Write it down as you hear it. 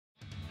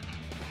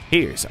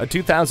Here's a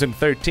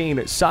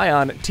 2013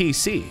 Scion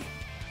TC.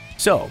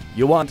 So,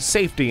 you want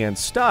safety and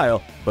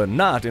style, but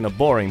not in a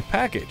boring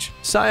package.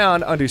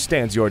 Scion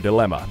understands your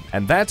dilemma,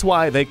 and that's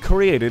why they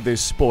created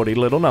this sporty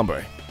little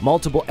number.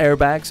 Multiple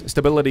airbags,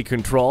 stability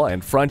control,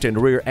 and front and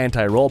rear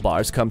anti-roll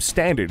bars come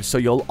standard, so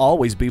you'll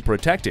always be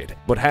protected.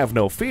 But have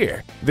no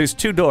fear, this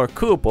two-door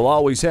coupe will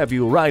always have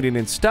you riding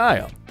in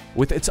style,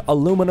 with its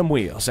aluminum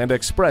wheels and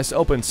express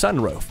open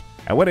sunroof.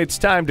 And when it's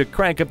time to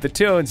crank up the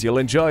tunes, you'll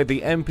enjoy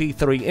the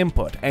MP3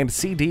 input and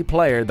CD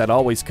player that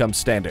always comes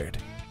standard.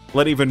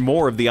 Let even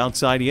more of the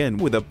outside in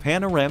with a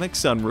panoramic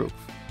sunroof.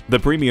 The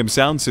premium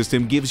sound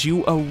system gives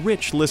you a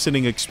rich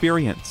listening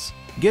experience.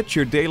 Get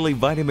your daily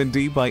vitamin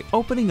D by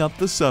opening up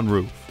the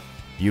sunroof.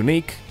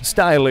 Unique,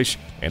 stylish,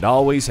 and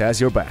always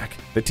has your back.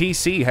 The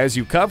TC has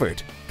you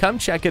covered. Come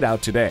check it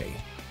out today.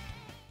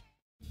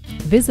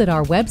 Visit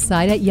our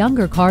website at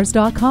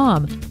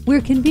youngercars.com.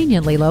 We're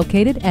conveniently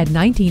located at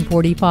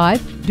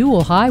 1945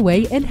 Dual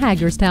Highway in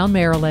Hagerstown,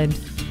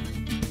 Maryland.